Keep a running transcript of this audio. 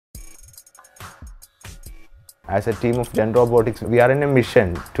As a team of GenRobotics, we are in a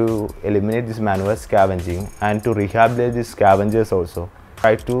mission to eliminate this manual scavenging and to rehabilitate these scavengers also.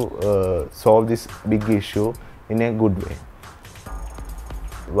 Try to solve this big issue in a good way.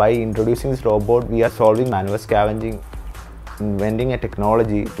 By introducing this robot, we are solving manual scavenging, inventing a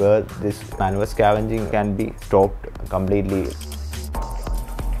technology where this manual scavenging can be stopped completely.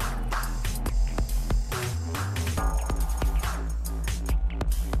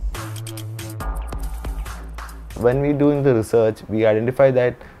 When we doing the research, we identify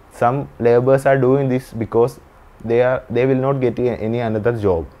that some laborers are doing this because they will not get any another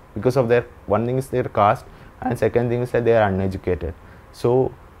job because of their, one thing is their caste, and second thing is that they are uneducated.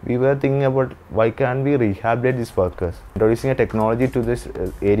 So we were thinking about why can't we rehabilitate these workers. Introducing a technology to this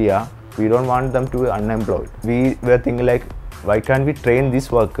area, we don't want them to be unemployed. We were thinking like, why can't we train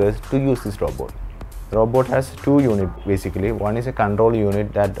these workers to use this robot? The robot has two units basically. One is a control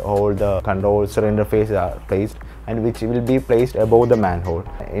unit that all the controls or interfaces are placed, and which will be placed above the manhole.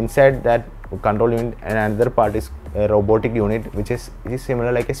 Inside that control unit, another part is a robotic unit, which is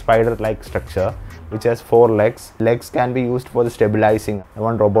similar like a spider-like structure, which has 4 legs. Legs can be used for the stabilizing,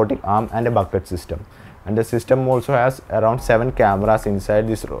 one robotic arm and a bucket system. And the system also has around 7 cameras inside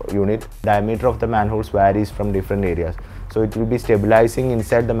this unit. Diameter of the manholes varies from different areas. So it will be stabilizing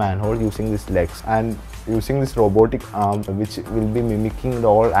inside the manhole using these legs and using this robotic arm, which will be mimicking the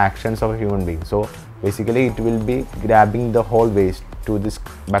all actions of a human being. So basically it will be grabbing the whole waste to this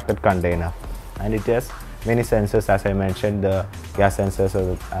bucket container. And it has many sensors, as I mentioned. The gas sensors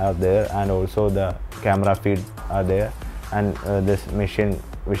are there, and also the camera feed are there, and this machine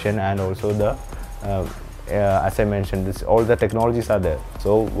vision, and also the as I mentioned, all the technologies are there.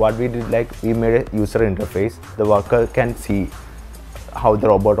 So what we did, like, we made a user interface. The worker can see how the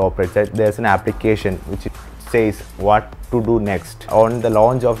robot operates. There's an application which says what to do next. On the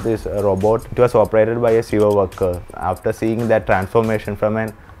launch of this robot, it was operated by a sewer worker. After seeing that transformation from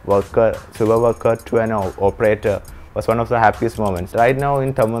a sewer worker to an operator, was one of the happiest moments. Right now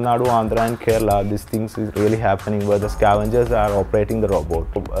in Tamil Nadu, Andhra and Kerala, these things is really happening where the scavengers are operating the robot.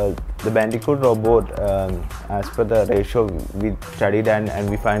 The Bandicoot robot, as per the ratio we studied, and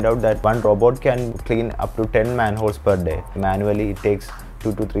we find out that one robot can clean up to 10 manholes per day. Manually it takes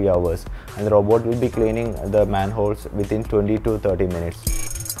 2 to 3 hours, and the robot will be cleaning the manholes within 20 to 30 minutes.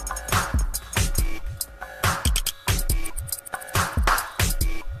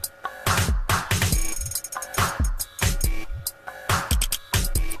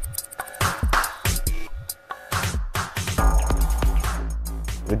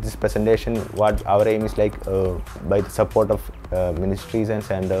 With this presentation, what our aim is, like, by the support of ministries and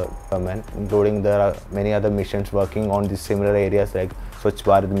center government, including there are many other missions working on these similar areas, like Swachh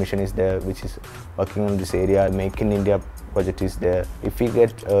Bharat mission is there, which is working on this area. Make in India project is there. If we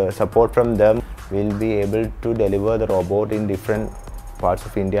get support from them, we'll be able to deliver the robot in different parts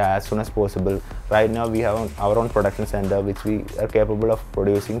of India as soon as possible. Right now we have our own production center, which we are capable of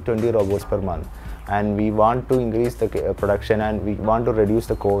producing 20 robots per month. And we want to increase the production, and we want to reduce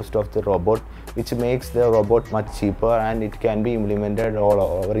the cost of the robot, which makes the robot much cheaper, and it can be implemented all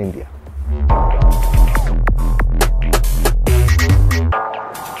over India.